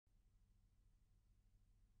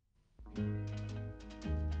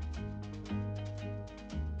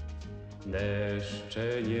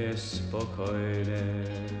Deszcze niespokojne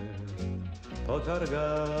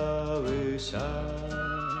potargały sad,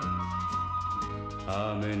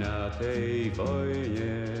 a my na tej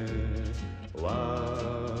wojnie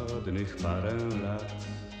ładnych parę lat.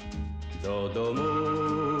 Do domu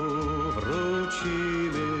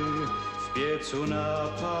wrócimy, w piecu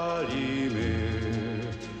napalimy,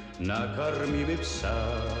 nakarmimy psa.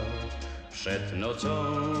 Przed nocą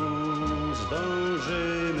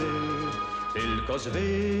zdążymy, tylko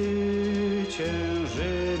zwyciężymy,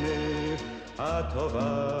 a to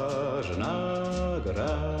ważna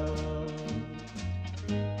gra.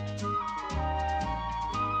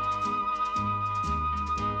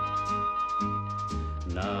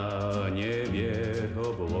 Na niebie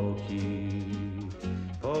obłoki,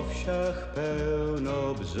 po wsiach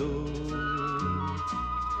pełno bzów.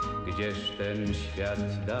 Gdzież ten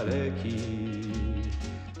świat daleki,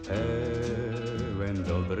 pełen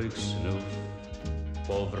dobrych snów.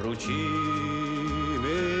 Powrócimy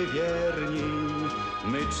wierni,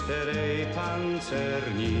 my czterej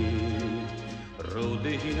pancerni,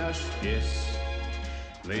 Rudy i nasz pies.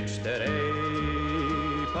 My czterej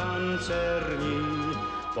pancerni,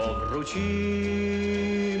 powrócimy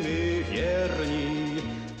wierni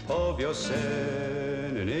po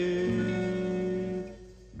wiosenny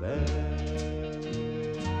bez.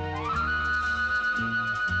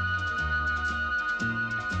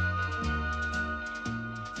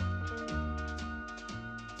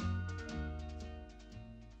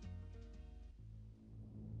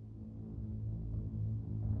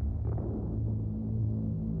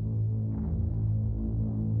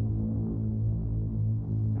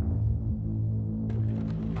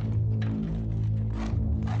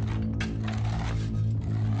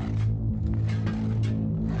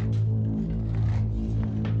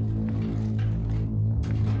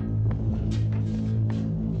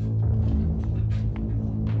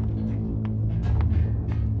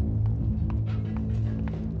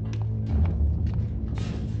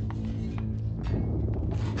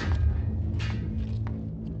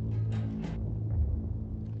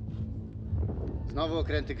 Znowu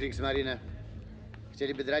okręty Kriegsmarine.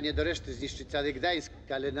 Chcieliby dranie do reszty zniszczyć cały Gdańsk,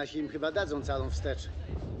 ale nasi im chyba dadzą całą wstecz.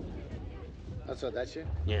 A co, dacie?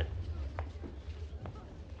 Nie.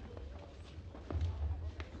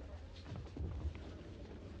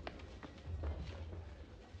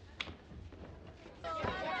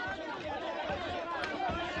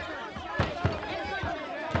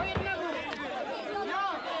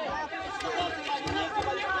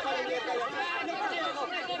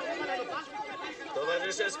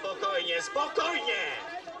 Towarzysze, spokojnie, spokojnie!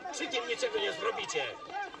 Krzykiem niczego nie zrobicie.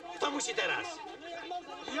 Kto musi teraz?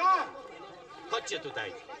 Ja! Chodźcie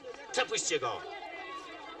tutaj. Przepuśćcie go.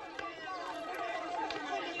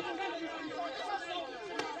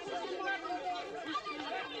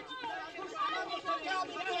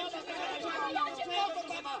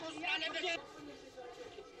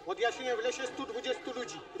 Pod Jasiem w lesie 120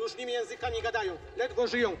 ludzi. Różnymi językami gadają. Ledwo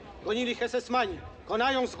żyją. Gonili ich esesmani.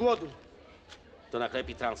 Konają z głodu. To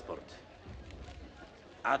naklepi transport.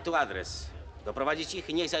 A tu adres. Doprowadzić ich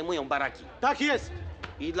i niech zajmują baraki. Tak jest!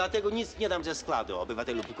 I dlatego nic nie dam ze składu,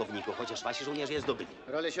 obywatelu pułkowniku, chociaż wasi żołnierze je zdobyli.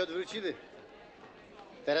 Role się odwróciły.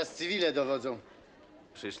 Teraz cywile dowodzą.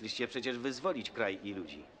 Przyszliście przecież wyzwolić kraj i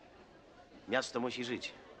ludzi. Miasto musi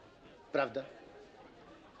żyć. Prawda?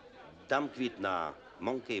 Dam kwit na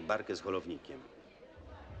mąkę i barkę z holownikiem.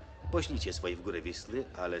 Poślijcie swoje w górę Wisły,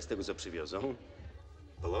 ale z tego, co przywiozą,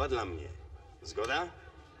 połowa dla mnie. Zgoda?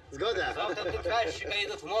 Zgoda. Завтра тральщика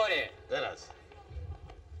идут в море. Teraz.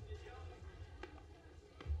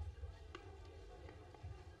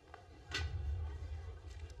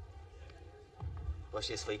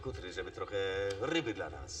 Właśnie swojej kutry, żeby trochę ryby dla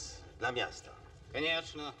nas, dla miasta.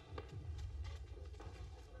 Конечно.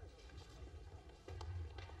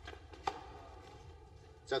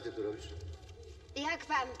 Co ty tu robisz? Jak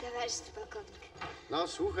pan, towarzystwo pułkownik? No,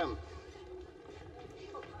 słucham.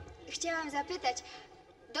 Chciałam zapytać,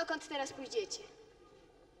 dokąd teraz pójdziecie?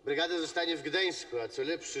 Brygada zostanie w Gdańsku, a co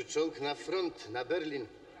lepszy czołg na front, na Berlin.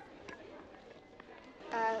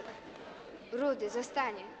 A Rudy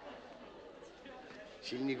zostanie.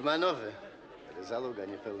 Silnik ma nowy, ale załoga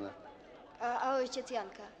niepełna. A ojciec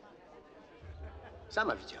Janka?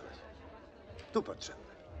 Sama widziałaś. Tu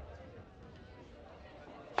potrzebna.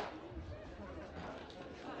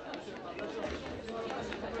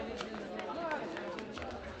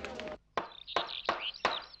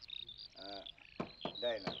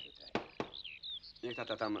 Daj nam tutaj. Niech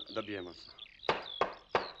tata tam dobije mocno.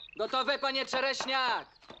 Gotowe, panie Czereśniak!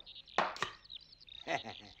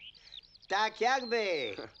 Tak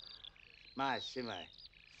jakby. Masz, trzymaj.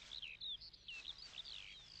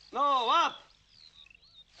 No, łap!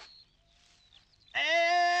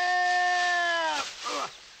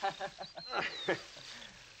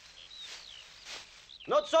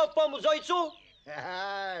 No co, pomóc ojcu?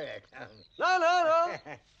 No, no, no.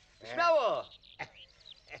 Śmiało.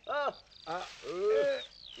 O.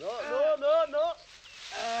 No, no, no, no.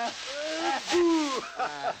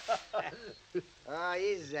 O,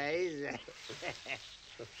 idę.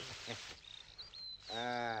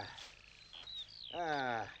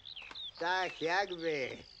 Tak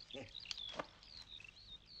jakby.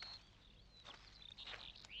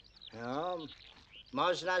 No,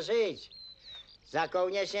 można żyć. Za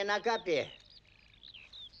kołnierz na kapie.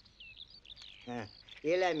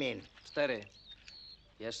 Ile min? 4.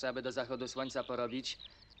 Jeszcze aby do zachodu słońca porobić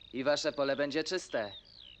i wasze pole będzie czyste.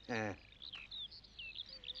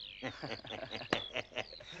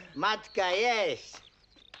 Matka jest.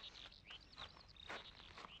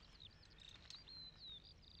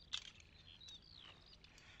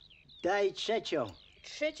 Daj trzecią.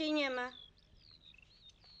 Trzeciej nie ma.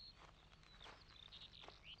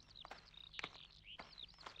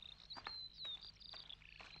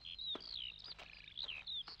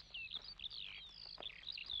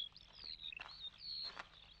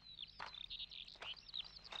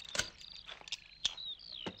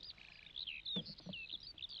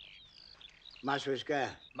 Masz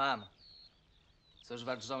łyżkę? Mam. Cóż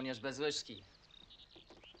wart żołnierz bez łyżki?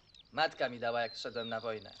 Matka mi dała, jak szedłem na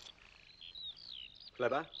wojnę.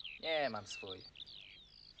 Chleba? Nie, mam swój.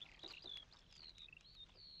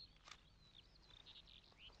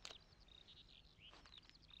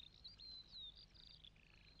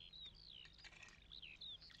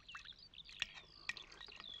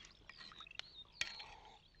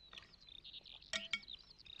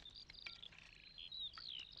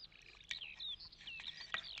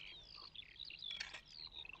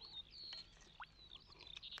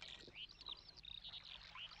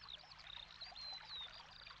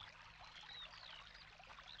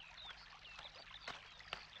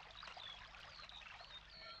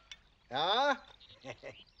 No?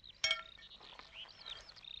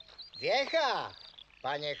 Wiecha,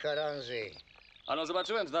 panie chorąży. Ano,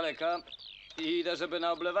 zobaczyłem z daleka i idę, żeby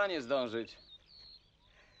na oblewanie zdążyć.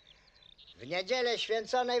 W niedzielę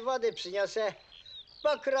święconej wody przyniosę,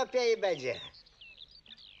 pokropię i będzie.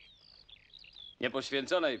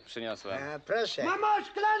 Niepoświęconej przyniosłem. Proszę. Mamo,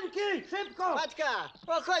 szklanki! Szybko! Matka,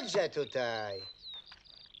 pochodźże tutaj.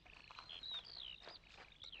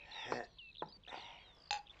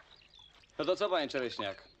 No to co, panie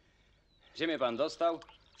Czereśniak? Ziemię pan dostał,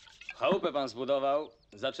 chałupę pan zbudował,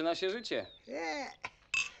 zaczyna się życie. Nie,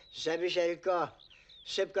 żeby się tylko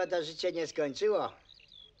szybko to życie nie skończyło.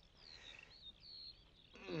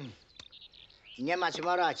 Nie ma czym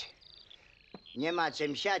orać, nie ma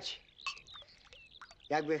czym siać.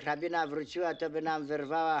 Jakby hrabina wróciła, to by nam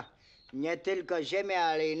wyrwała nie tylko ziemię,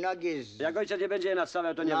 ale i nogi z... Jak ojciec nie będzie je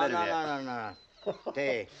nadstawiał, to nie wyrwie. No.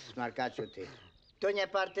 Ty, smarkaczu, ty. Tu nie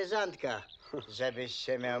partyzantka, żebyś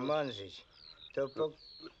się miał mądrzyć. To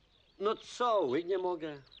No co, łyk nie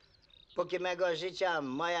mogę. póki mego życia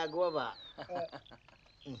moja głowa.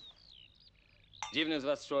 Dziwny z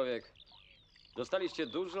was człowiek. Dostaliście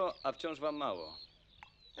dużo, a wciąż wam mało.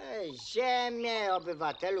 Ziemię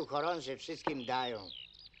obywatelu chorąży wszystkim dają.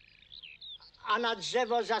 A na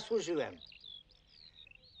drzewo zasłużyłem.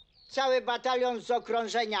 Cały batalion z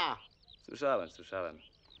okrążenia. Słyszałem.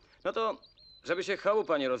 No to, żeby się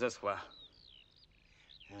chałupa nie rozeschła.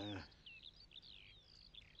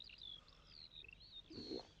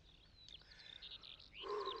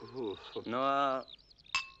 No a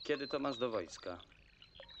kiedy to masz do wojska?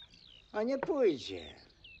 A nie pójdzie.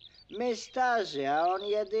 My starzy, a on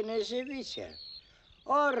jedyny żywiciel.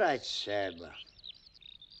 Orać trzeba.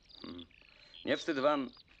 Nie wstyd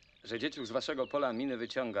wam, że dzieciuk z waszego pola miny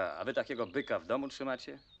wyciąga, a wy takiego byka w domu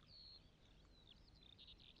trzymacie?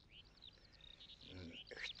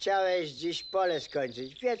 Chciałeś dziś pole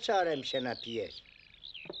skończyć. Wieczorem się napijesz.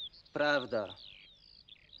 Prawda.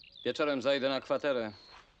 Wieczorem zajdę na kwaterę.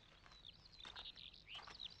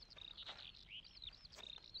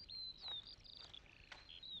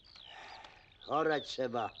 Orać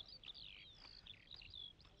trzeba.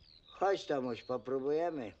 Chodź, Tomuś,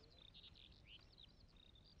 popróbujemy.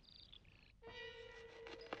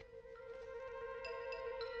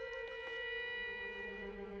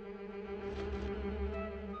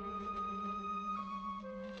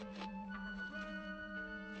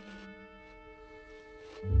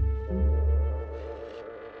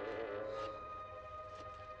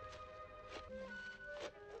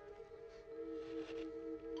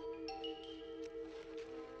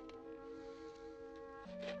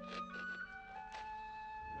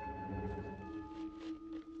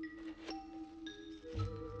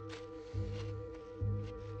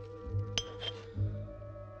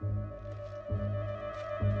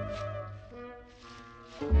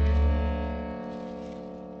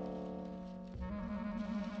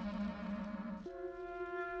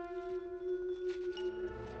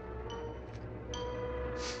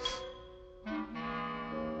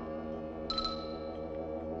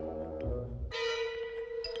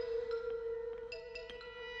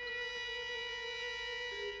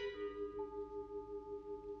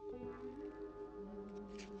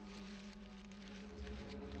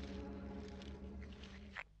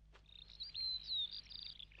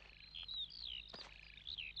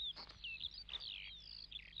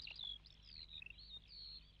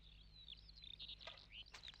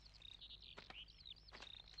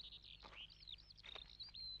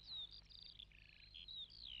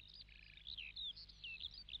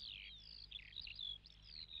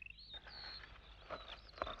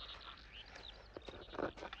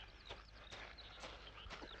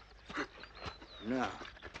 No.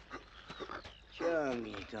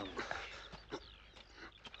 Ciągnij to.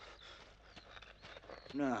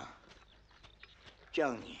 No.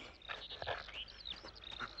 Ciągnij.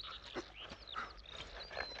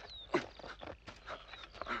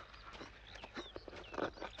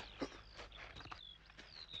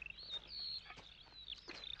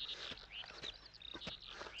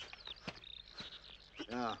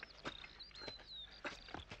 No.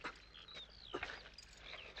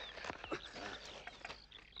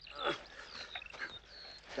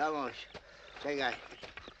 Tomuś, czekaj.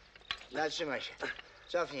 Zatrzymaj się.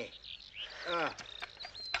 Cofnij. O.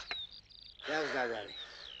 Jazda dalej.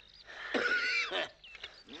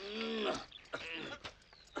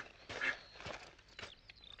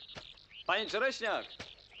 Panie Czereśniak!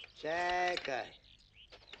 Czekaj.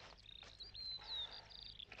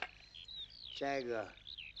 Czego?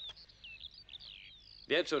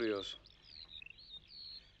 Wieczór już.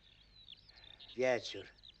 Wieczór.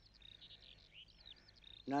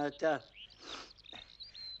 No to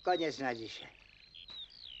koniec na dzisiaj.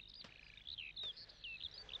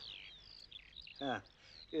 A,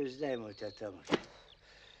 już zdejmuj to, Tomuś.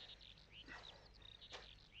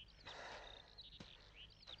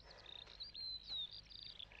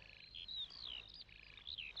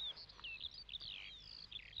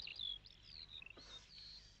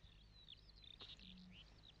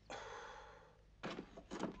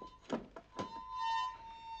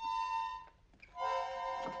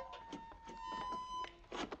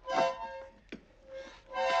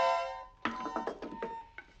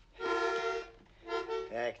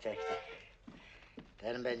 Tak.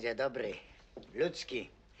 Ten będzie dobry, ludzki.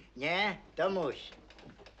 Nie, Tomuś?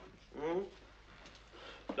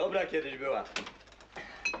 Dobra kiedyś była.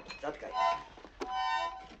 Zatkaj.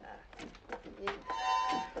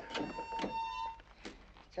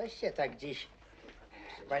 Coście tak dziś,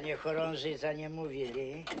 panie chorąży, za nie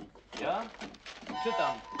mówili? Ja?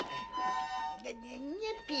 Czytam.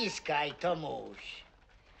 Nie piskaj, Tomuś.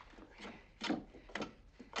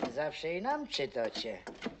 Zawsze i nam czytacie.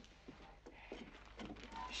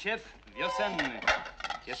 Siew wiosenny.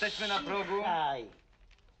 Jesteśmy na progu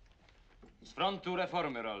z frontu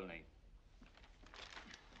reformy rolnej.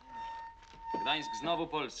 Gdańsk znowu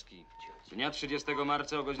polski. Dnia 30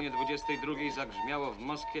 marca o godzinie 22 zagrzmiało w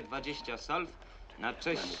Moskwie 20 salw na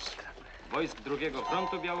cześć wojsk II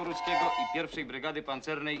Frontu Białoruskiego i pierwszej brygady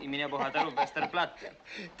pancernej imienia bohaterów Westerplatte.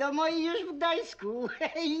 To moi już w Gdańsku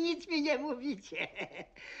i nic mi nie mówicie.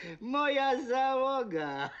 Moja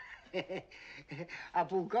załoga. A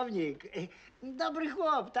pułkownik, dobry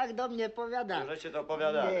chłop, tak do mnie powiada. Żeście to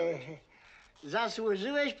opowiadali.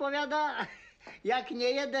 Zasłużyłeś, powiada, jak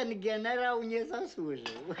nie jeden generał nie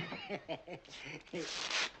zasłużył.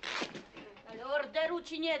 Ale orderu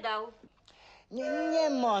ci nie dał. Nie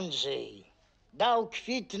mądrzyj. Dał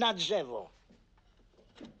kwit na drzewo.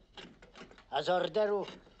 A z orderu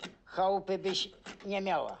chałupy byś nie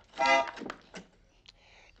miała.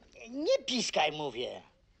 Nie piskaj, mówię.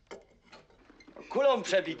 Kulą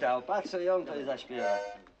przebita, opatrzę ją, to i zaśpiewa.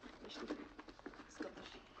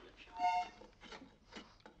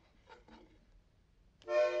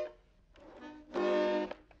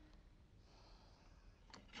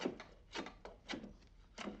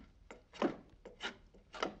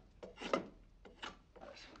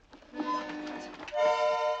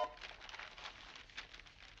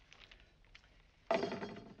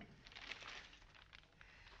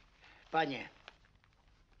 Panie,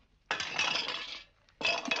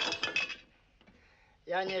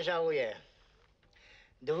 ja nie żałuję.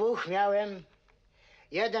 2 miałem,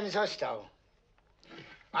 1 został.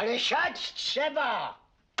 Ale siać trzeba!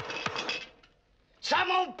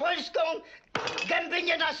 Samą polską gęby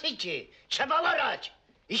nie nasyci. Trzeba orać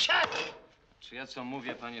i siać. Czy ja co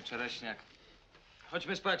mówię, panie Czereśniak?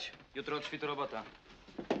 Chodźmy spać. Jutro od świtu robota.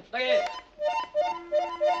 Tak jest!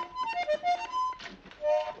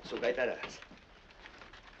 Słuchaj teraz.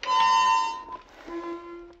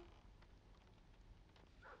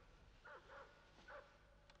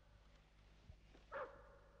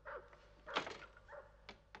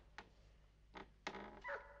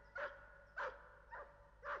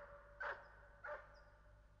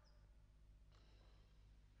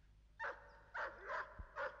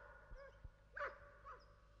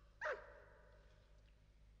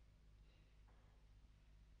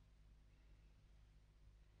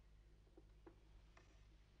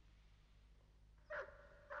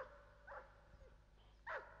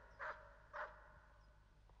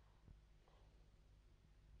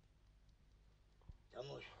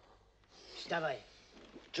 Tomuś, wstawaj.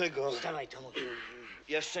 Czego? Wstawaj, Tomuś.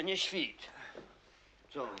 Jeszcze nie świt.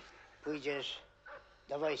 Co? Pójdziesz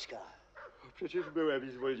do wojska. Przecież byłem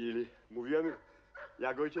i zwolnili. Mówiłem,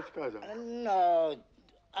 jak ojciec kazał. No,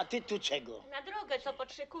 a ty tu czego? Na drogę, co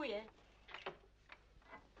potrzykuje.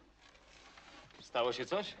 Stało się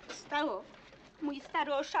coś? Stało. Mój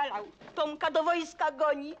stary oszalał. Tomka do wojska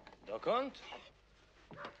goni. Dokąd?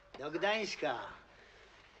 Do Gdańska.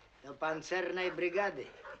 Do pancernej brygady.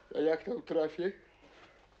 A jak tam trafię?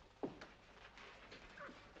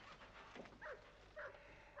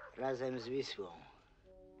 Razem z Wisłą.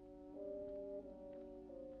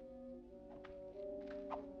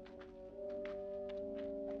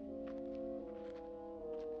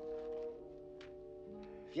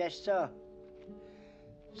 Wiesz co,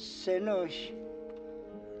 synuś?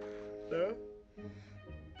 No?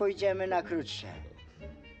 Pójdziemy na krótsze.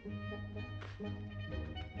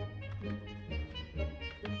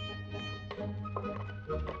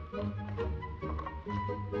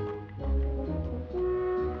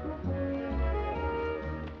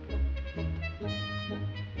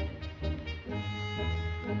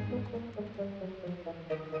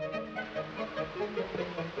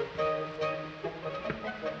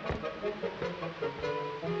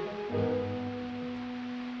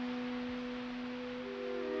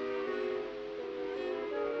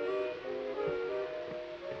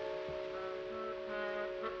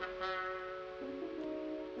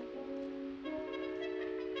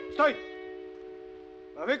 Стой!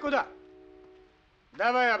 А вы куда?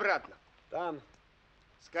 Давай обратно. Tam.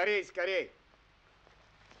 Скорей, скорей.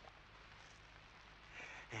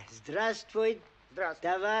 Здравствуй,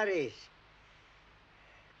 Здравствуй. towarzysz.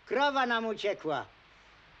 Krowa nam uciekła.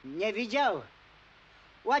 Nie widział?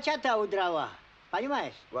 Łaciata udrała.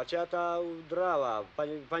 Понимаешь? Łaciata udrała.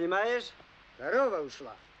 Понимаешь? Корова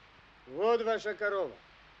ушла. Вот ваша корова.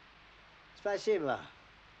 Спасибо.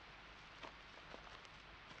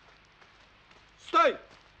 Стой!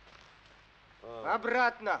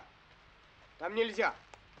 Обратно. Там нельзя.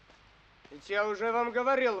 Ведь я уже вам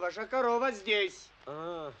говорил, ваша корова здесь.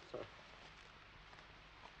 A, to.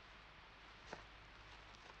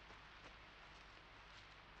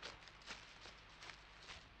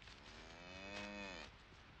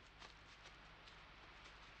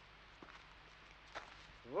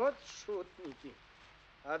 Вот шутники.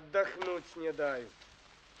 Отдохнуть не дают.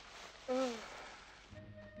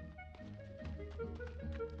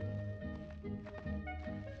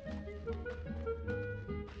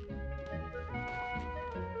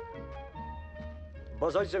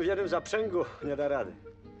 Bo z ojcem w jednym zaprzęgu nie da rady.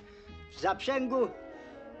 W zaprzęgu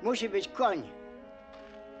musi być koń.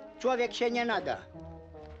 Człowiek się nie nada.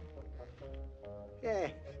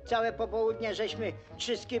 Całe popołudnie żeśmy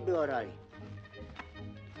 3 skiby orali.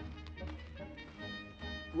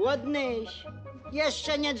 Głodnyś?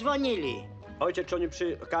 Jeszcze nie dzwonili. Ojciec, czy oni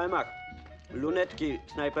przy KM-ach lunetki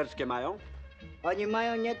snajperskie mają? Oni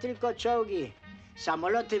mają nie tylko czołgi,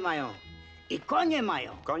 samoloty mają i konie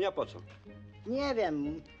mają. Konia po co? Nie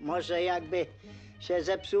wiem, może jakby się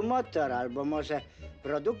zepsuł motor, albo może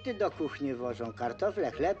produkty do kuchni wożą,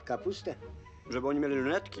 kartofle, chleb, kapustę. Żeby oni mieli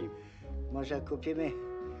lunetki? Może kupimy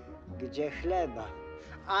gdzie chleba,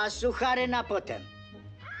 a suchary na potem.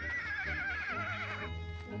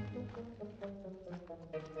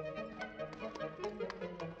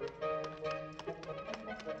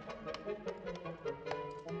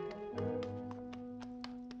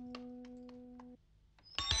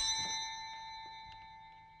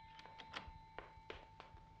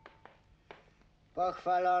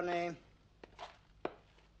 Pochwalony.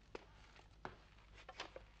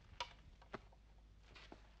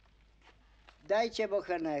 Dajcie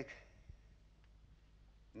bochenek.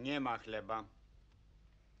 Nie ma chleba.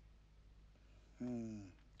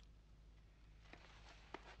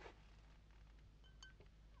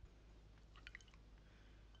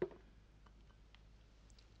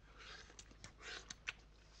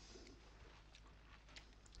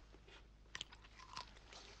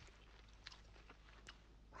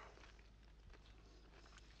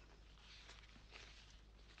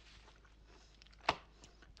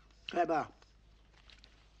 Chleba.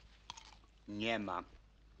 Nie ma.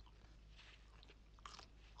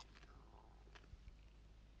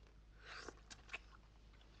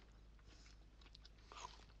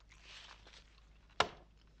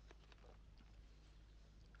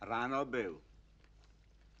 Rano był.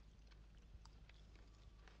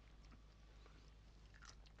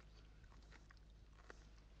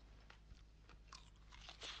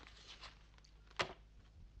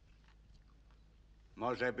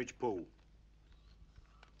 Może być pół.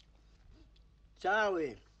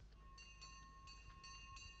 Cały.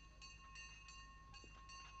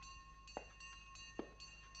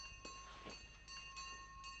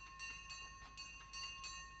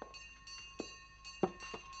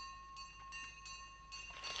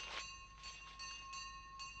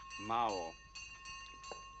 Mało.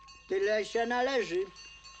 Tyle się należy.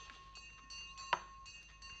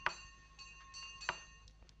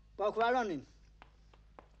 Pochwalony.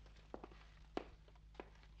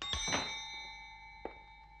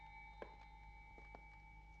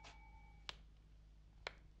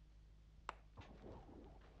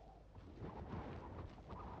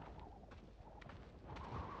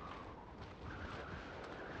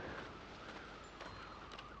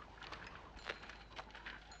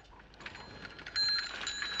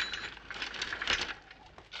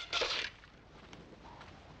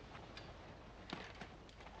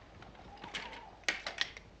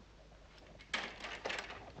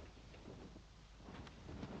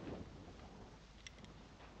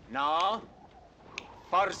 No,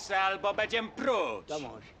 forsę albo będziem pruć.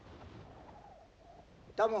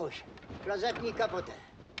 Tomuś, rozepnij kapotę.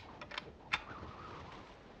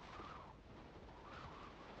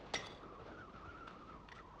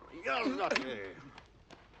 Jazda ty!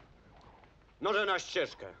 Noże na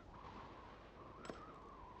ścieżkę.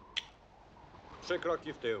 3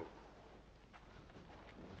 kroki w tył.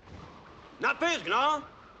 Na pysk, no!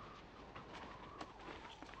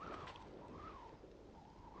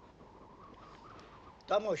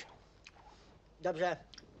 Tomuś, dobrze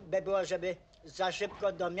by było, żeby za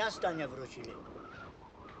szybko do miasta nie wrócili.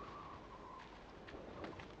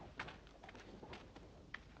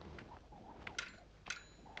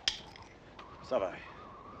 Wstawaj.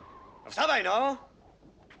 No wstawaj, no!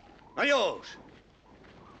 No już!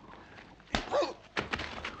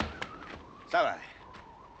 Wstawaj.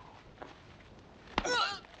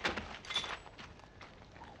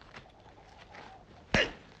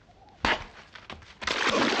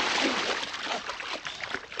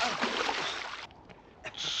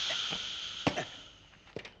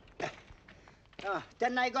 O,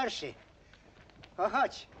 ten najgorszy. O,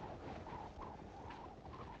 chodź.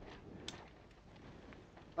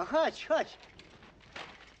 O, chodź, chodź.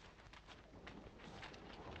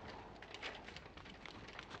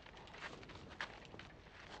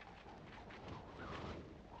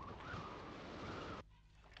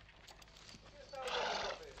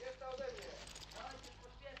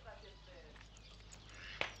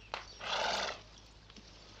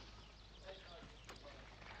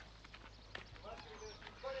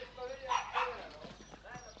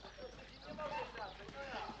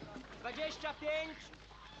 Pięć,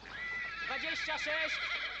 26,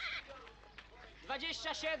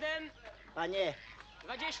 27, Panie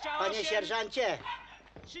 28, Panie sierżancie.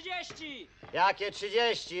 30. Jakie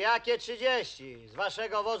 30? Jakie 30? Z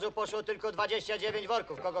waszego wozu poszło tylko 29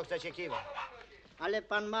 worków. Kogo chcecie kiwać? Ale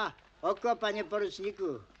pan ma oko, panie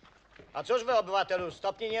poruczniku. A cóż wy, obywatelu,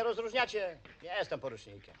 stopni nie rozróżniacie? Nie jestem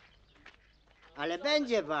porucznikiem. Ale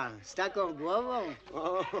będzie pan z taką głową.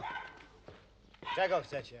 O. Czego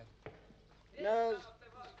chcecie? No,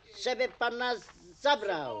 żeby pan nas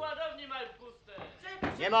zabrał. Ładowni mają puste.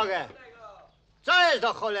 Nie mogę. Co jest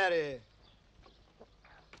do cholery?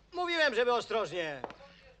 Mówiłem, żeby ostrożnie.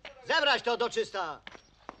 Zebrać to do czysta.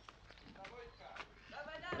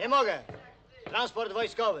 Nie mogę. Transport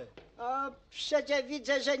wojskowy. O, przecież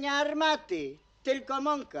widzę, że nie armaty, tylko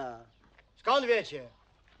mąka. Skąd wiecie?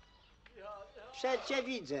 Przecież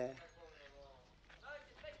widzę.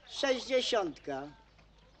 60.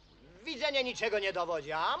 Widzenie niczego nie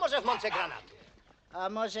dowodzi, a może w mące granaty. A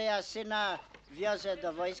może ja syna wiozę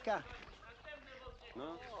do wojska?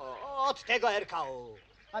 No, od tego RKU.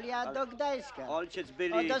 Ale ja do Gdańska. Ojciec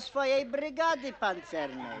O, do swojej brygady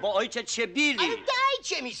pancernej. Bo ojciec się bili. Ale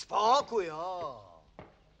dajcie mi spokój, o.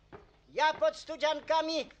 Ja pod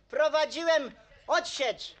Studziankami prowadziłem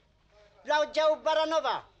odsiecz dla oddziału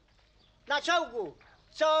Baranowa na czołgu,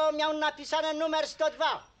 co miał napisane numer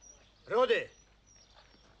 102. Rudy.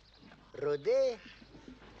 Rudy?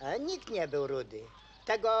 A nikt nie był Rudy.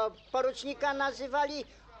 Tego porucznika nazywali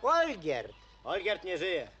Olgierd. Olgierd nie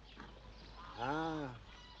żyje. A.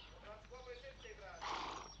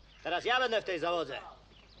 Teraz ja będę w tej załodze.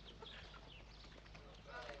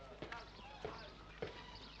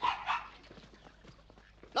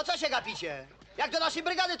 No co się gapicie? Jak do naszej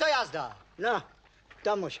brygady to jazda. No,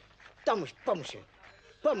 Tomuś, pomóż im.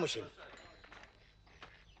 Pomóż im.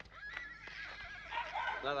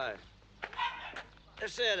 Dawaj.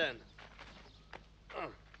 Jeszcze jeden.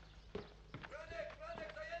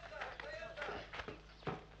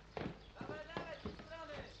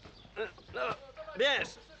 No, bierz.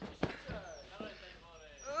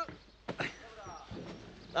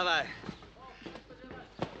 Dawaj.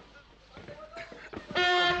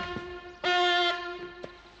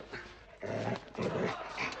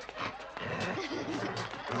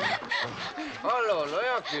 Halo, no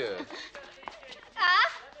jak jest? A?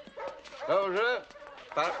 Dobrze?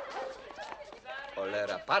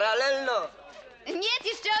 Cholera, paralelno! Нет,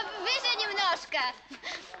 jeszcze wyżej немножко.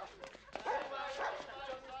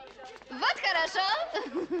 Вот хорошо.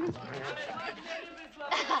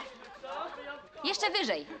 Jeszcze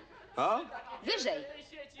wyżej. O? Wyżej.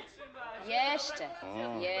 Jeszcze.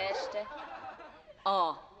 Jeszcze.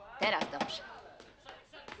 O, teraz dobrze.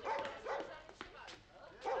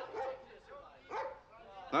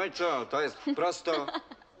 No i co, to jest prosto?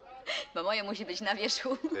 Bo moje musi być na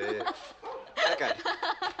wierzchu. Ty. Czekaj.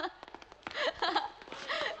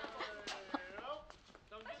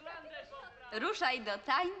 Ruszaj do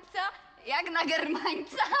tańca, jak na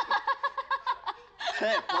Germańca.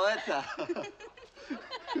 Poeta.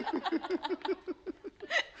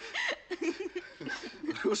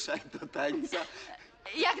 Ruszaj do tańca.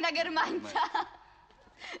 Jak na Germańca.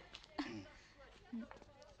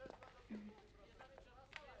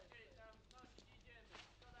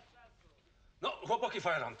 No, chłopaki,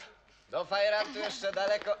 fajrant. Do fajrantu jeszcze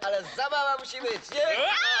daleko, ale zabawa musi być, nie?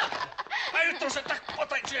 A już troszkę tak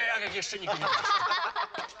potańczyję, jak jeszcze nigdy nie patrz.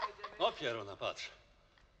 No, Pierona, patrz.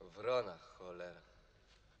 Wrona, cholera.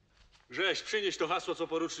 Grześ, przynieś to hasło, co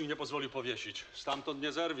porucznik nie pozwolił powiesić. Stamtąd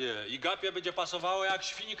nie zerwie i gapie będzie pasowało jak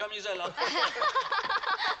świni kamizela.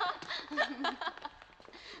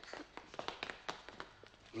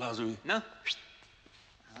 Lazuj. No.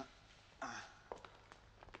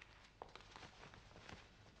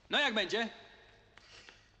 No jak będzie?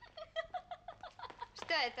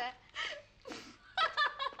 Что это?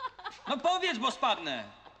 No powiedz, bo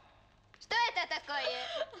spadnę. Что это такое?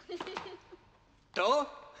 To?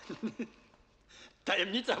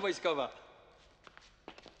 Tajemnica wojskowa.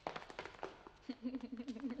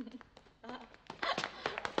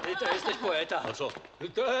 I to jesteś poeta. No co?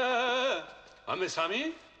 A my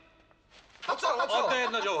sami? No co, no co? O, te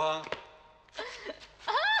jedna dzioła.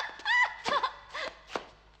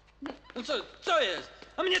 No co jest?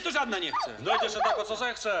 A mnie to żadna nie chce. Znajdzie się tak, o co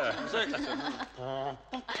zechce. Zechce.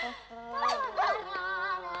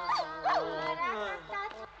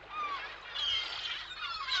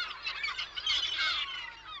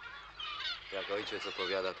 Jak ojciec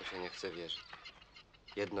opowiada, to się nie chce wierzyć.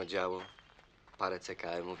 Jedno działo, parę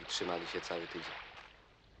CKM-ów i trzymali się cały tydzień.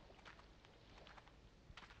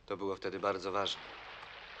 To było wtedy bardzo ważne.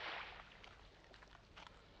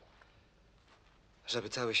 Żeby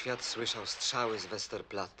cały świat słyszał strzały z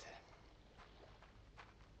Westerplatte.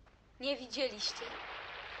 Nie widzieliście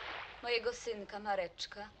mojego synka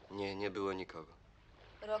Mareczka? Nie, nie było nikogo.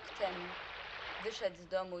 Rok temu wyszedł z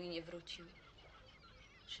domu i nie wrócił.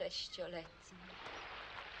 6-letni.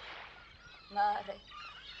 Marek.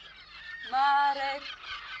 Marek.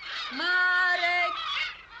 Marek.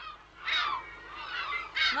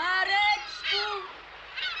 Mareczku.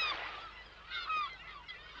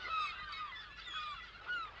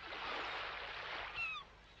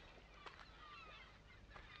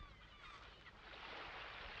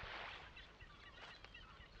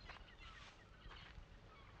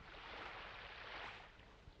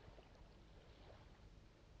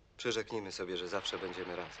 Przyrzeknijmy sobie, że zawsze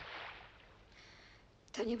będziemy razem.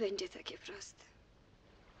 To nie będzie takie proste.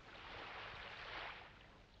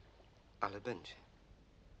 Ale będzie.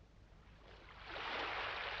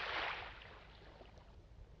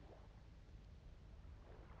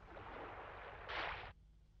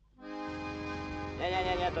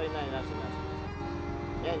 Nie, to inaczej.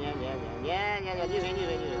 Nie, niżej. Nie, jeszcze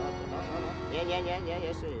niżej.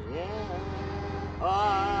 Nie.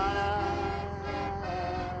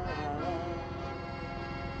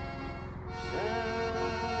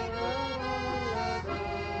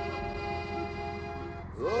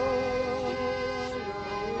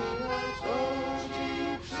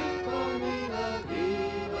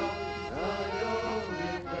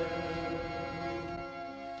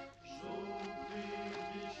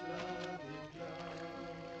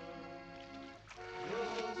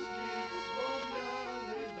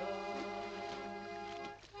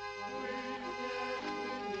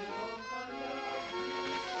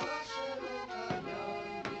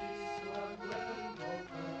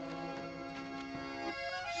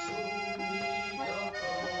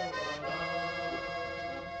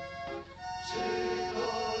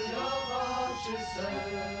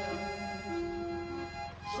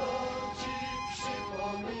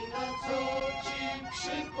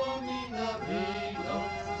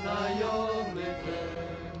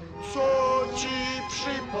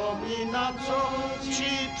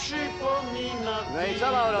 No i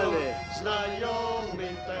co ma Rudy?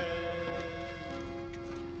 Znajomy ten.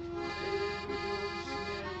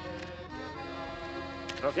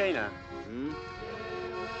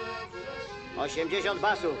 80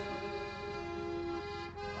 basów.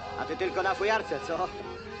 A ty tylko na fujarce, co?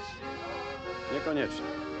 Niekoniecznie.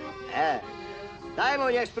 Daj mu,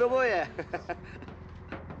 niech spróbuje.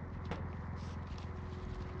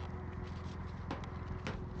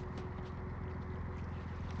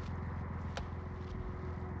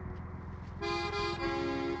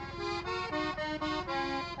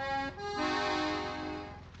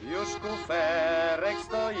 Już kuferek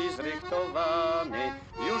stoi zrychtowany,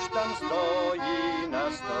 już tam stoi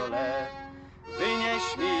na stole.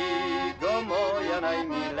 Wynieś mi go, moja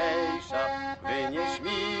najmilejsza, wynieś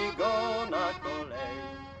mi go na kolej.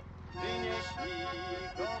 Wynieś mi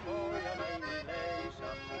go, moja najmilejsza,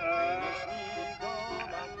 wynieś mi go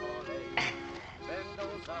na kolej.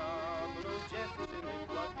 Będą za mną dziewczyny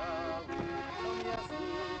płakały, co ja z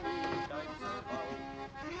nimi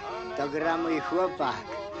tańcował. To gra mój chłopak,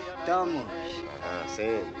 Tomuś. Aha,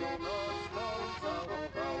 syn.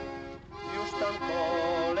 Już tam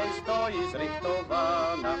kolej stoi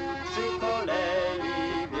zrychtowana, przy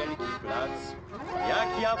kolei wielki plac.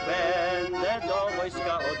 Jak ja będę do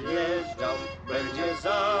wojska odjeżdżał, będzie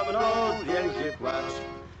za mną wielki płacz.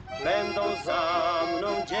 Będą za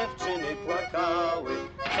mną dziewczyny płakały,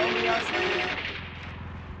 co ja z nich...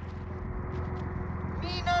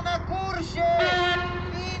 Mina na kursie!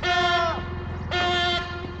 Mina!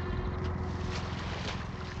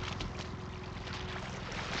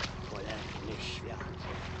 Cholerny świat.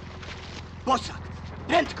 Posag!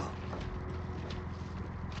 Prędko!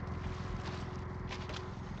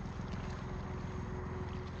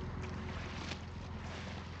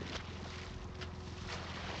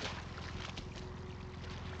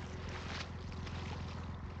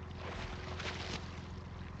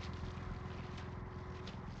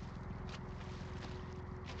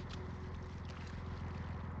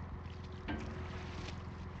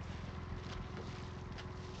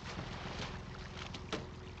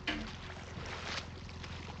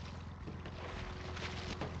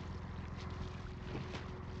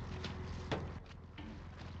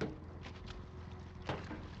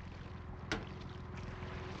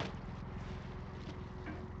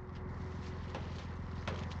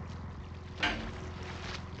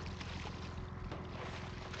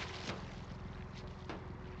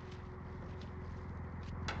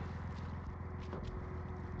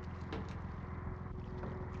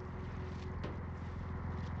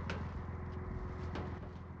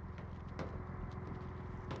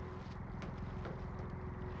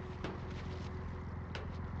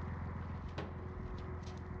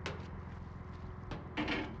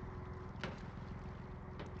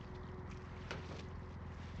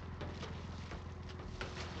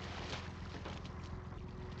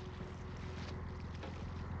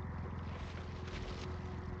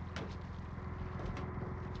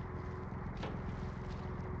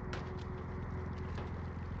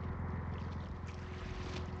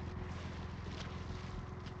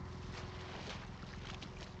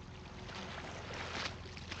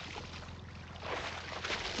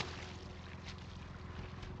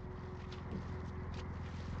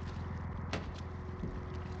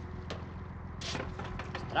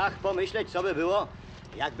 Strach pomyśleć, co by było,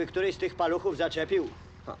 jakby któryś z tych paluchów zaczepił.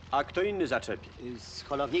 A kto inny zaczepi? Z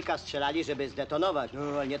holownika strzelali, żeby zdetonować. No,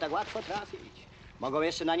 ale nie tak łatwo trafić. Mogą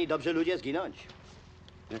jeszcze na niej dobrzy ludzie zginąć.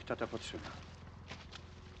 Niech tata potrzyma.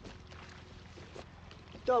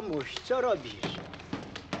 Tomuś, co robisz?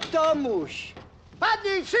 Tomuś!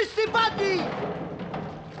 Padnij! Wszyscy padnij!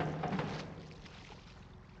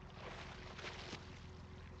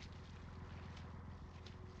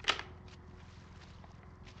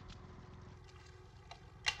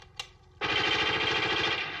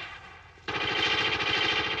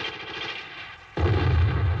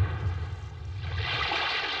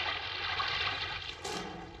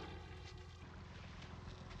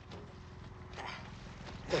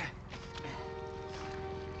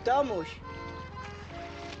 Tomuś!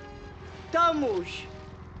 Tomuś!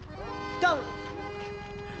 Tomuś!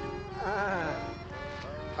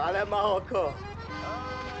 Ale ma oko.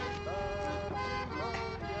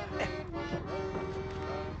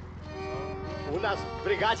 U nas w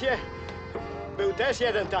brygadzie był też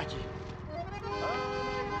jeden taki.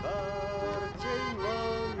 Najbardziej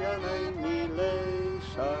moja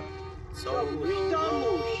najmilejsza. Tomuś,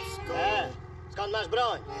 Tomuś! Skąd masz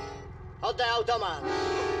broń? Oddaj automat.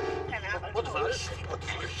 Odwal się,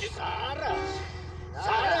 odwal się.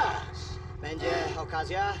 Zaraz. Będzie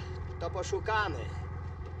okazja, to poszukamy.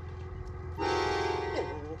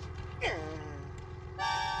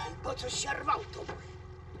 Po coś się rwał, Tomuś?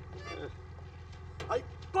 Oj,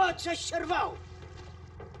 po coś się rwał?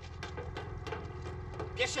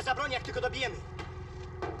 Bierz się za broń, jak tylko dobijemy.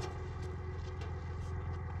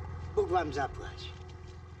 Bóg wam zapłać.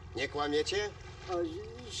 Nie kłamiecie? O,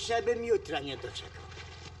 żebym jutra nie doczekał.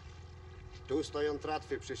 Tu stoją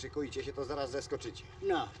tratwy, przyszykujcie się, to zaraz zeskoczycie.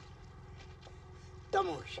 No. To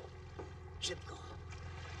muś. Szybko.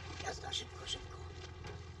 Jazda, szybko, szybko.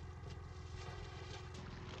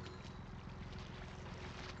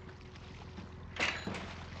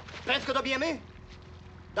 Prędko dobijemy?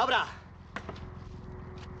 Dobra.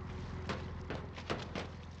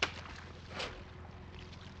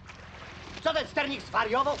 Co ten sternik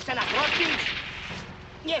zwariował? Chce nas rozbić?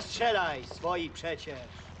 Nie strzelaj, swoi przecież.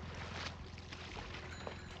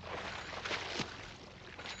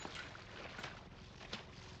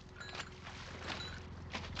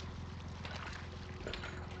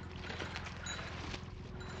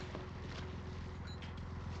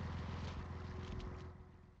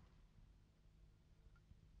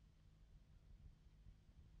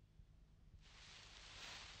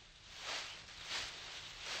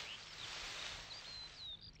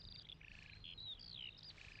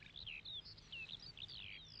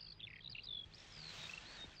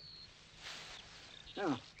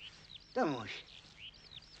 No, to muś.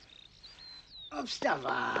 O,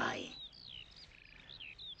 wstawaj.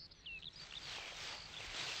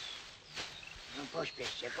 No,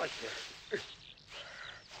 pośpiesz się, pośpiesz.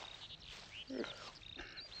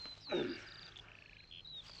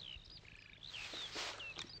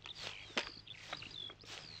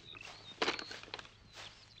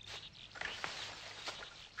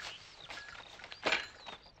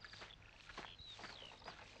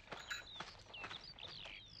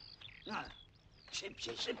 No,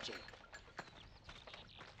 szybciej, szybciej.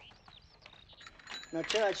 No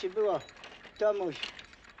trzeba ci było, Tomuś,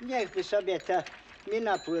 niechby sobie ta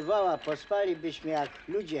mina pływała, pospalibyśmy jak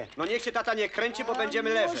ludzie. No niech się tata nie kręci, bo będziemy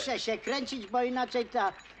leżeć. Muszę się kręcić, bo inaczej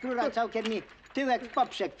ta rura całkiem mi tyłek w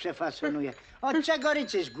poprzek przefasonuje. Od czego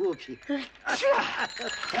ryczysz, głupi?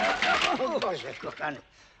 O Boże, kochany.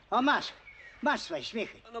 O, masz swoje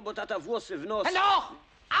śmiechy. No bo tata włosy w nos. Hallo!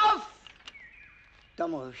 Auf!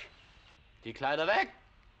 Tomuś. Die Kleider weg!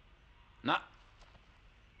 Na.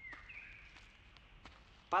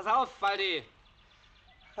 Pass auf, Waldi!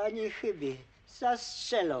 Ani chybi,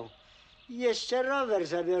 zastrzelą. Jeszcze rower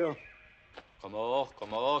zabiorą. Komm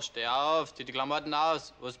hoch, steh auf, zieh die Klamotten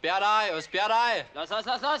aus. Usbieraj! Los, los,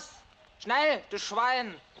 los, los! Schnell, du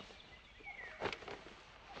Schwein!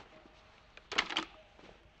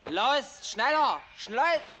 Los, schneller,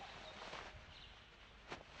 schnell!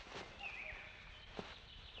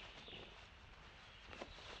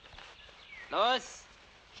 Los,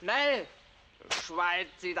 schnell! Du Schwein,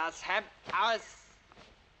 zieh das Hemd aus!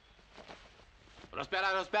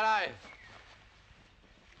 Rozbieraj!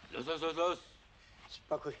 Los!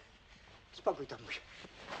 Spokój, Tomuś.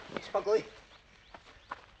 Spokój.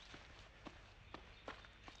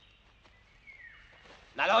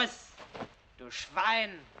 Na los, du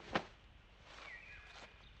Schwein!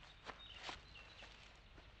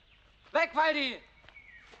 Weg, Waldi!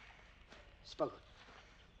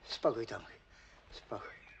 Spokój, Tomuś. Spokój.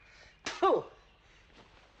 Tfu!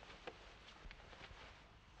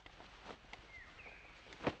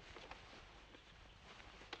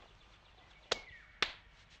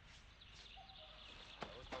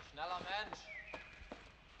 Schneller Mensch!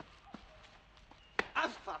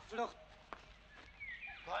 Flucht!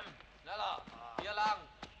 Komm, schneller! Hier lang!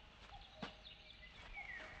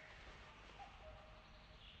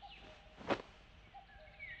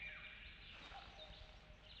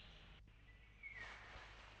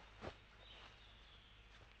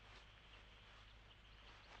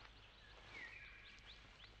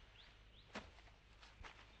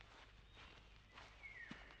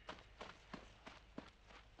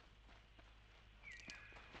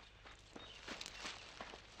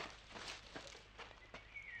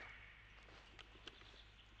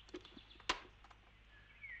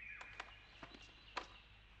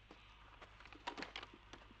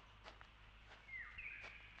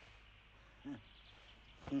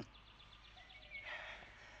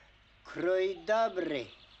 Krój dobry.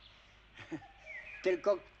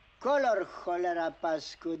 Tylko kolor cholera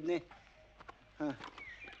paskudny.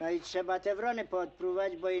 No i trzeba te wrony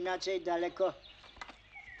poodpruwać, bo inaczej daleko.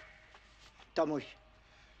 Tomuś,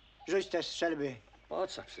 rzuć te strzelby. Po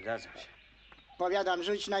co? Przydadzą się. Powiadam,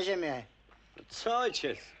 rzuć na ziemię. Co,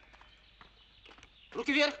 ojciec?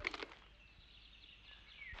 Ruki wверх!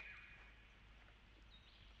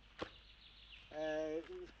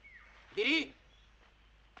 Бери!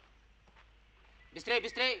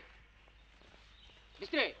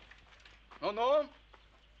 Быстрей! Ну!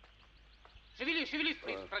 Шевелись,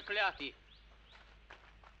 проклятый!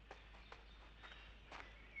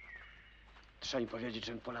 Trzeba im powiedzieć,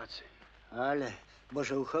 że my Polacy. Ale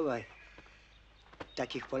Boże, uchowaj.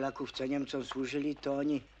 Takich Polaków, co Niemcom służyli, to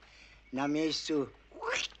oni na miejscu...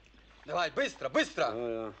 Dawaj, bystro, bystro!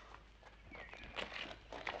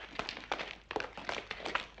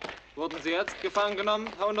 Wurden Sie jetzt gefangen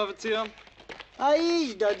genommen, Herr Unteroffizier? A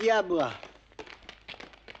idź do diabła.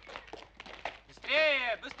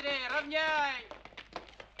 Быстрее, быстрее, равняй!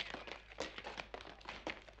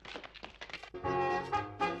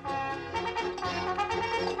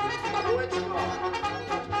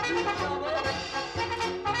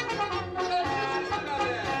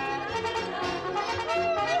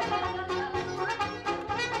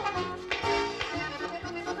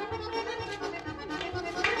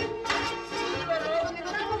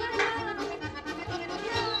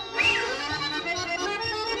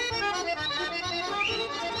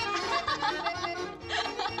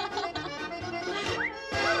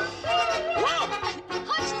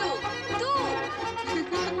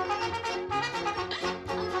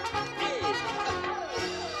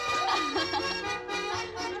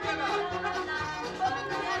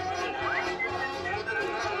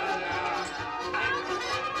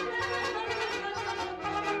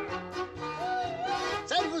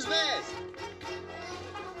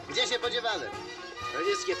 Gdzie się podziewamy?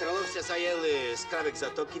 Radzieckie trawowce zajęły skrawek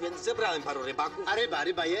zatoki, więc zebrałem paru rybaków. A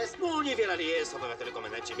ryba jest? No, niewiele jest, obywatelu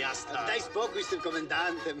komendancie miasta. Daj spokój z tym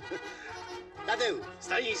komendantem. Tadeusz.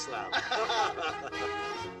 Stanisław.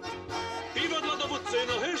 Piwo dla dowódcy,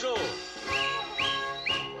 no hyżo!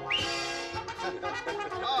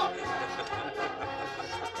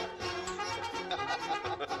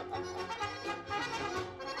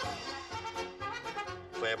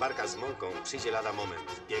 Twoja barka z mąką przyjdzie lada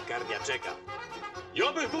moment. Piekarnia czeka.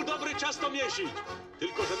 Ja bych był dobry ciasto miesić.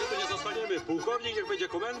 Tylko, że my tu nie zostaniemy. Pułkownik niech będzie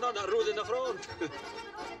komendant, a Rudy na front.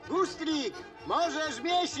 Gustlik, możesz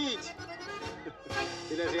miesić!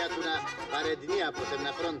 Tyle, że ja tu na parę dni, a potem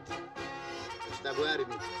na front. Do sztabu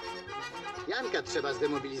armii. Janka trzeba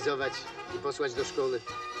zdemobilizować i posłać do szkoły.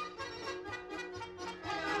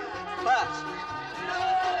 Patrz!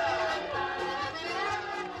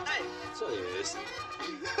 Ej, co jest?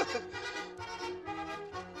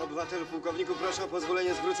 Obywatelu pułkowniku, proszę o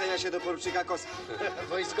pozwolenie zwrócenia się do porucznika Kosa.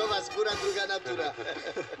 Wojskowa skóra, druga natura.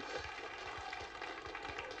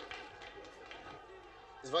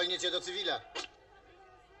 Zwolnię cię do cywila.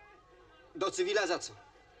 Do cywila za co?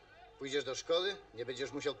 Pójdziesz do szkoły, nie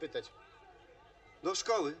będziesz musiał pytać. Do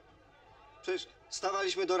szkoły? Przecież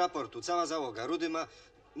stawaliśmy do raportu, cała załoga. Rudy ma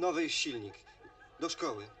nowy silnik. Do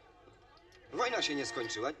szkoły. Wojna się nie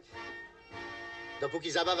skończyła.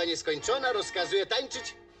 Dopóki zabawa nie skończona, rozkazuję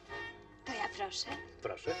tańczyć. To ja proszę.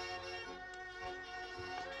 Proszę.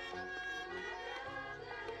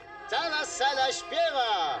 Cała sala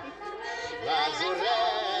śpiewa!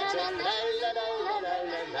 Mazureczek, la la la la la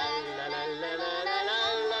la la la la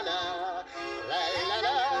la la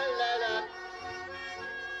la la la.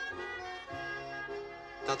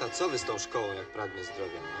 Tata, co wy z tą szkołą, jak pragnie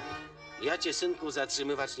zdrowia? Ja cię, synku,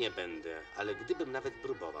 zatrzymywać nie będę, ale gdybym nawet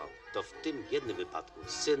próbował, to w tym jednym wypadku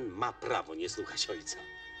syn ma prawo nie słuchać ojca.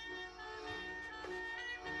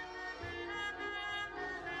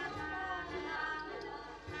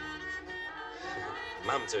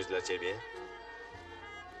 Mam coś dla ciebie.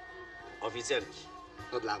 Oficerki.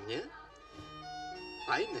 To dla mnie?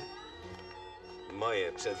 Fajne.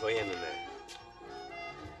 Moje, przedwojenne.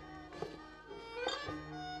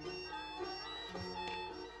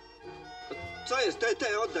 Co jest?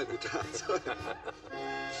 Oddaj buta. Co?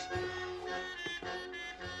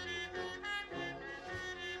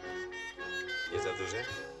 Nie za duże?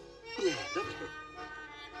 Nie, dobrze.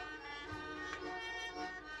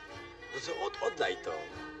 No to oddaj to.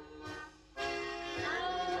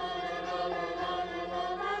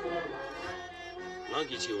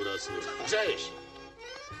 Nogi ci urosły. Cześć!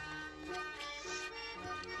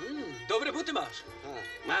 Dobre buty masz.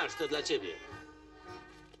 Masz, to dla ciebie.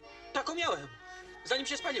 Taką miałem, zanim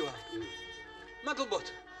się spaliła.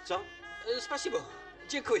 Maglbot. Co? Spasibo.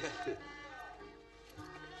 Dziękuję.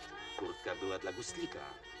 Kurtka była dla Gustlika.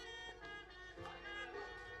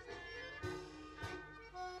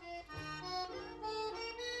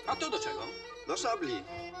 A to do czego? Do szabli.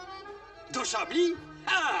 Do szabli?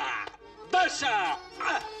 A! Besza!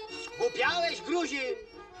 Głupiałeś, Gruzin!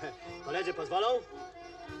 Koledzy pozwolą?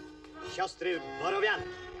 Siostry Borowianki,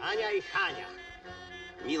 Ania i Hania.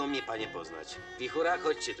 Miło mnie, panie, poznać. Wichura,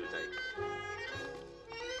 chodźcie tutaj.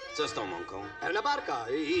 Co z tą mąką? Pełna barka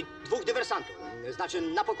i dwóch dywersantów. Znaczy,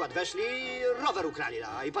 na pokład weszli, rower ukrali,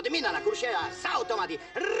 i potem mina na kursie, a z automatu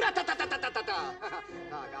ratatatatata.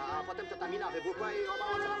 Tak, a potem to ta mina wybuchła i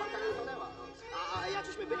cała barka nie utonęła. A jak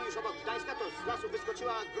żeśmy byli już obok Gdańska, to z lasu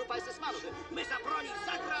wyskoczyła grupa SS-manów. My za broni,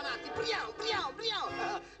 za granaty, bliał, bliał, bliał!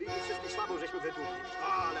 I wszystkich szwabów żeśmy wytłukli.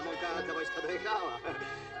 Ale mąka wojska dojechała.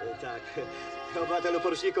 Tak. Obywatelu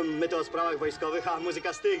poruczniku, my to o sprawach wojskowych, a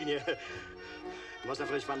muzyka stygnie. Można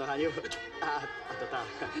prosić pan do Haniu? A to tak.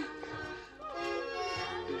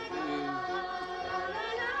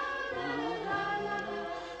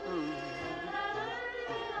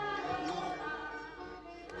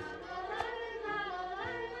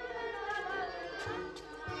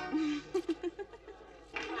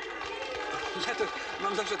 Ja to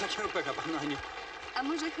mam zawsze takiego pecha, pan Aniu. A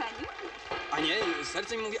może Haniu? A nie,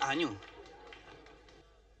 serce mi mówi Aniu.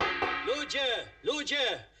 Ludzie,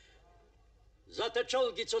 ludzie! Za te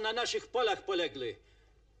czołgi, co na naszych polach poległy,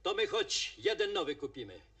 to my choć jeden nowy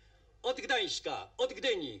kupimy. Od Gdańska, od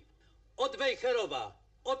Gdyni, od Wejherowa,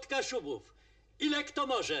 od Kaszubów. Ile kto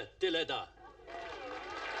może, tyle da.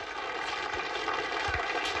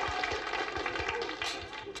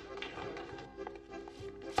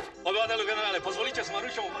 Obywatelu generale, pozwolicie z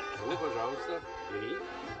Marysią... Пожалуйста.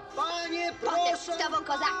 Panie, Potem proszę! z tobą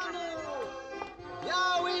kozaka.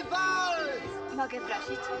 Biały walc! Mogę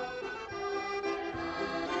prosić?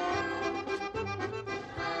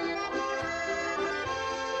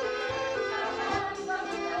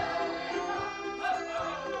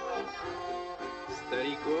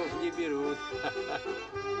 Стариков не берут.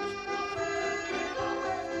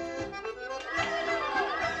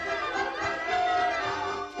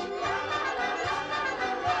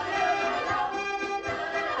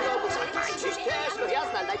 Tańczysz też? No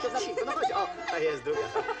jasne, daj to za piłkę. No chodź, o, to jest druga.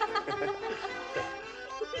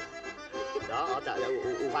 No, o tak,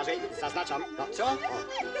 uważaj, zaznaczam. No. Co? O.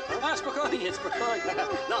 A, spokojnie, spokojnie.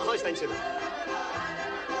 No, chodź, tańczymy.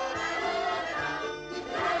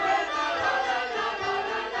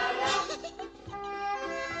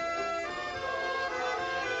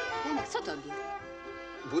 Janek, co tobie?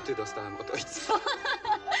 Buty dostałem od ojca.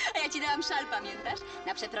 A ja ci dałam szal, pamiętasz?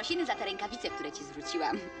 Na przeprosiny za te rękawice, które ci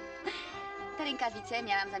zwróciłam. Te rękawice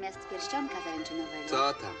miałam zamiast pierścionka zaręczynowego.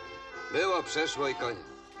 Co tam? Było, przeszło i koniec.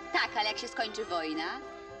 Tak, ale jak się skończy wojna,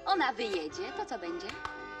 ona wyjedzie, to co będzie?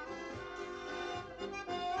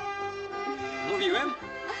 Mówiłem?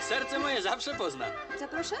 Serce moje zawsze pozna. Co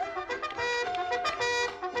proszę?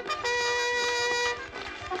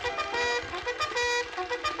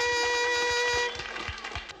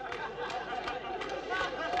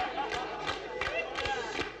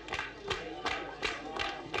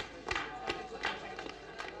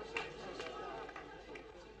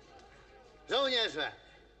 Żołnierze,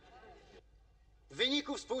 w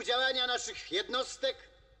wyniku współdziałania naszych jednostek,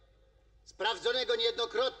 sprawdzonego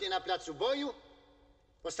niejednokrotnie na placu boju,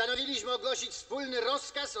 postanowiliśmy ogłosić wspólny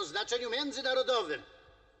rozkaz o znaczeniu międzynarodowym.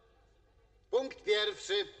 Punkt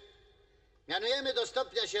pierwszy. Mianujemy do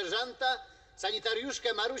stopnia sierżanta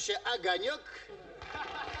sanitariuszkę Marusię Aganiok.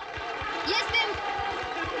 Jestem!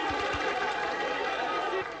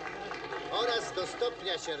 Oraz do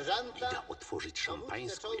stopnia sierżanta Idę otworzyć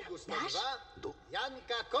szampańskie.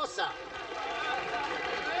 Janka Kosa.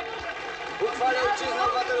 Uchwalę ojczyznę,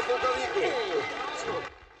 obywatelu pułkowniku.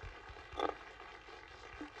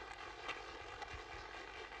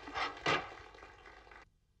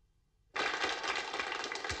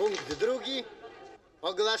 Punkt drugi.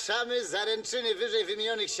 Ogłaszamy zaręczyny wyżej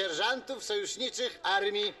wymienionych sierżantów sojuszniczych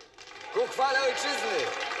armii. Ku chwale ojczyzny.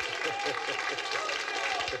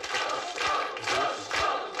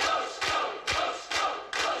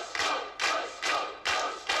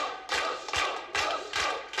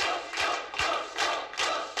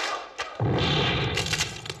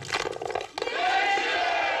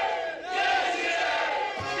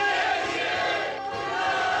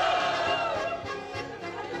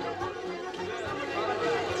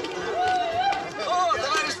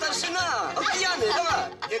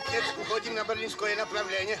 Нет, уходим на берлинское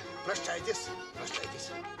направление. Прощайтесь, прощайтесь.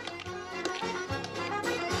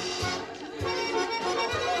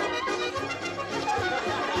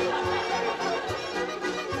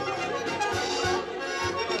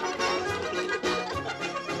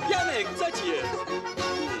 Janek, co ci jest?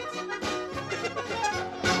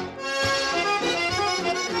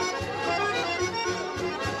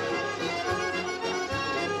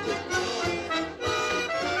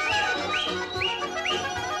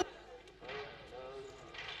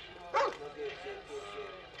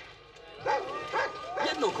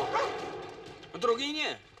 Jedną kocham, drugiej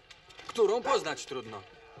nie. Którą poznać trudno,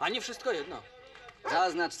 a nie wszystko jedno.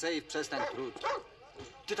 Zaznacz se i przestań pruć.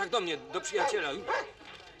 Ty tak do mnie, do przyjaciela.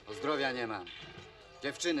 Zdrowia nie mam.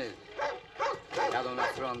 Dziewczyny jadą na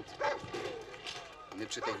front. My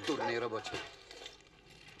przy tej durnej robocie.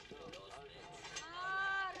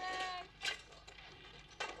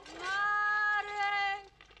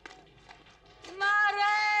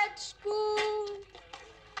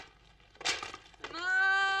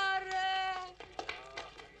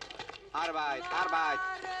 Arbeit, Arbeit!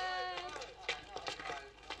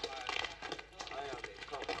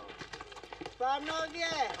 Panowie!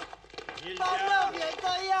 Panowie,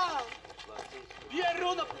 to ja!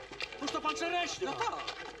 Pieruna! Już to pan Czereśniak! No tak!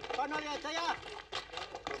 Panowie, to ja!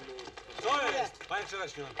 Co jest, panie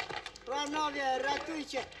Czereśniak? Panowie,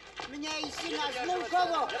 ratujcie mnie i syna z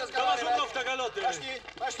Lukowo! Znalazłem w galoty!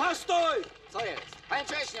 Postój! Co jest? Panie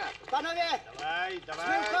Czereśniak! Panowie! Dawaj,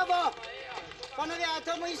 Z Lukowo! Panowie, a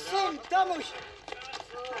to mój syn, Tomuś!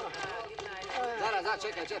 Zaraz,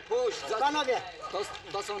 czekaj, puść! Panowie!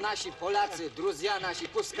 To są nasi Polacy, druzja nasi,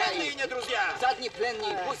 puskaj! Plenni, nie druzja! Żadni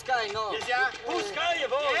plenni, puskaj, no! Druzja? Puskaj,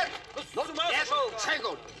 bo! No,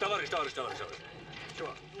 czego? Towarzysz.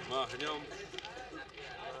 Machnią.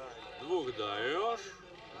 Dwóch dajesz,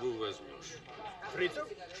 dwóch weźmiesz. Fryców?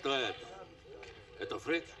 Что это? Это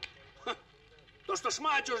фриц? Toż to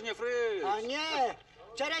szmaciusz, nie fryc! A nie!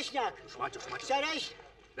 Czereśniak! Szmaciusz. Czereś!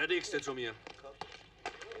 Wtedy chcę co mnie.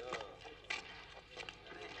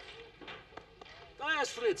 To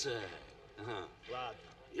jest fryce. Aha. Ładnie.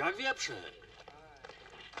 Jak wieprze.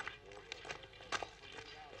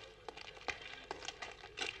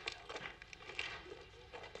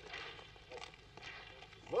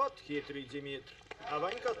 Вот хитрый Димитр. А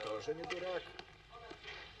Ванька тоже не дурак.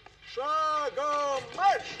 Шагом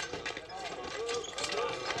марш!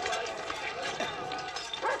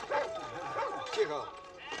 Cicho.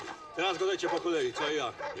 Teraz gadajcie po kolei, co i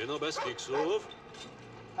jak. Jeno bez kiksów.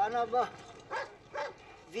 Ano, bo...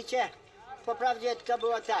 Wiecie, po prawdzie to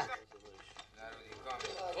było tak.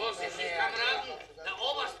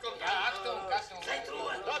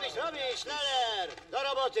 Robisz, Schneller! Do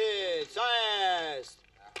roboty! Co jest?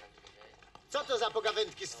 Co to za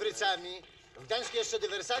pogawędki z frycami? W Gdańsku jeszcze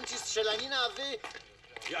dywersanci, strzelanina, a wy...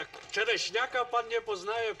 Jak Czereśniaka pan nie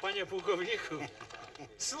poznaje, panie pułkowniku.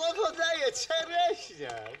 Słowo daje,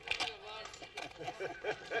 Czereśniak!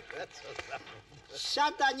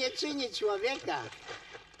 Szata nie czyni człowieka.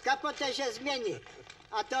 Kapotę się zmieni.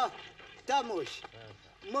 A to Tomuś,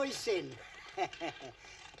 mój syn.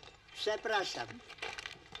 Przepraszam.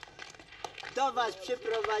 Do was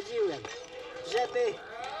przyprowadziłem, żeby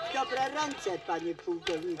w dobre ręce, panie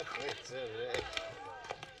pułkowniku.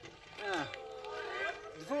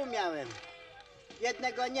 Dwóch miałem.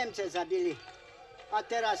 Jednego Niemcy zabili, a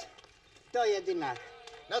teraz to jedynak.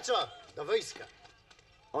 No co, do wojska?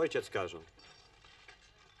 Ojciec każą.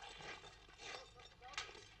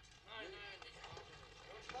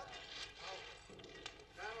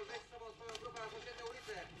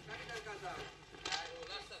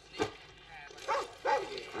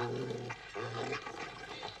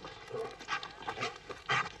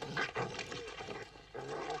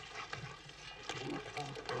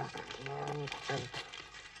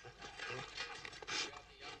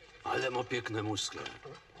 Ale ma piękne muskle.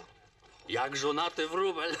 Jak żonaty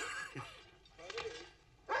wróbel.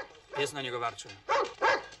 Pies na niego warczy.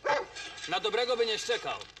 Na dobrego by nie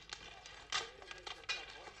szczekał.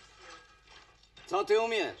 Co ty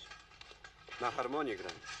umiesz? Na harmonii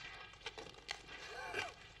gram.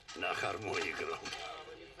 Na harmonii gram.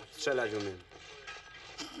 Strzelać umiem.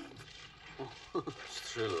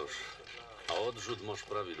 Strzelasz. A odrzut masz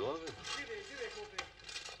prawidłowy?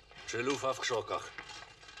 Czy lufa w krzokach?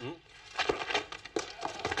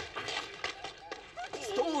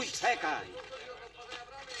 Stój, czekaj!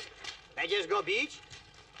 Będziesz go bić?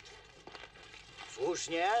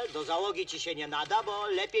 Słusznie, do załogi ci się nie nada, bo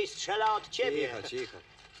lepiej strzela od ciebie. Cicho.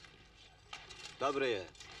 Dobry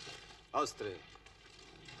jest. Ostry.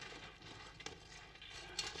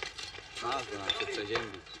 Masz go, na cię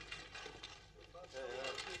przeziębić.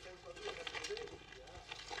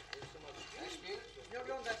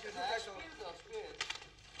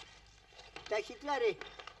 Te Hitlery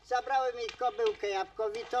zabrały mi kobyłkę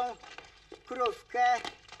jabłkowitą, krówkę,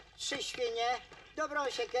 3 świnie, dobrą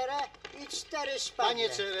siekierę i 4 szpady. Panie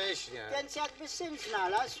Czereśniak. Więc jakby syn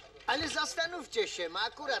znalazł. Ale zastanówcie się, ma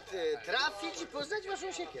akurat trafić i poznać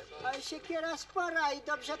waszą siekierę. Ale siekiera spora i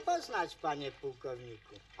dobrze poznać, panie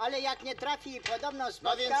pułkowniku. Ale jak nie trafi i podobno spotka...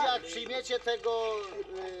 No więc jak przyjmiecie tego...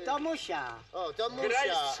 Tomusia. O, Tomusia.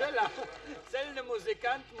 Graj strzela. Celny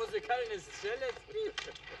muzykant, muzykalny strzelec.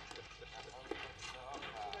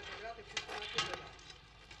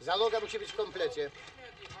 Załoga musi być w komplecie.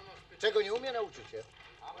 Czego nie umie, nauczycie.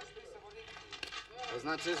 To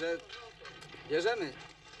znaczy, że bierzemy.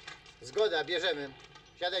 Zgoda, bierzemy.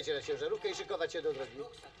 Siadajcie na ciężarówkę i szykować się do drogi.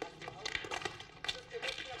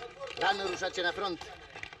 Rano ruszacie na front.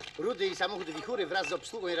 Rudy i samochód Wichury wraz z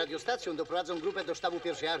obsługą i radiostacją doprowadzą grupę do sztabu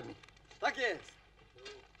pierwszej armii. Tak jest.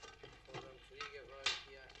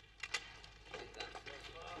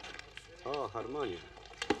 O, harmonia.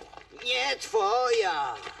 Nie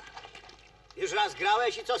twoja. Już raz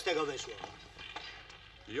grałeś i co z tego wyszło?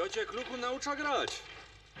 Jocie Kluku naucza grać.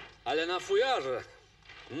 Ale na fujarze.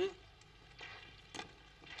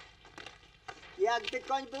 Jakby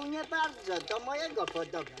koń był nie bardzo, do mojego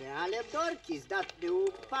podobny, ale w dorki zdatny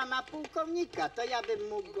u pana pułkownika, to ja bym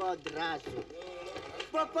mógł go od razu.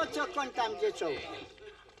 Bo po co koń tam gdzie czołgi?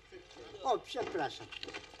 O, przepraszam.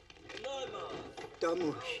 To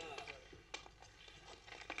musi.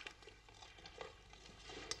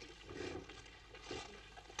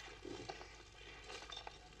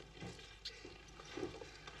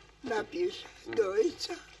 Napisz do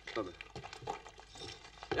ojca. Dobra.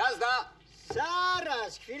 Jazda!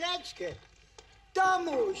 Zaraz, chwileczkę.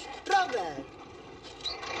 Tomuś, rower.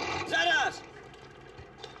 Zaraz!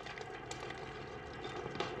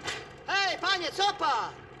 Hej, panie, co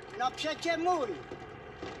pan? No przecie mój.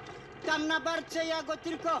 Tam na barce ja go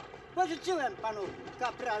tylko pożyczyłem panu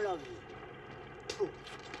kapralowi. Tfu.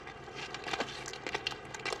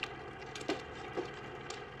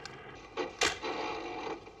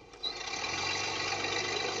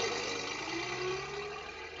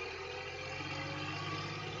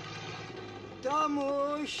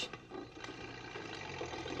 Tomuś!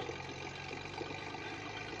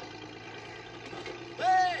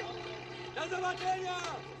 Hej! Do zobaczenia!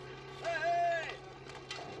 Hej,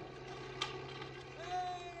 hej!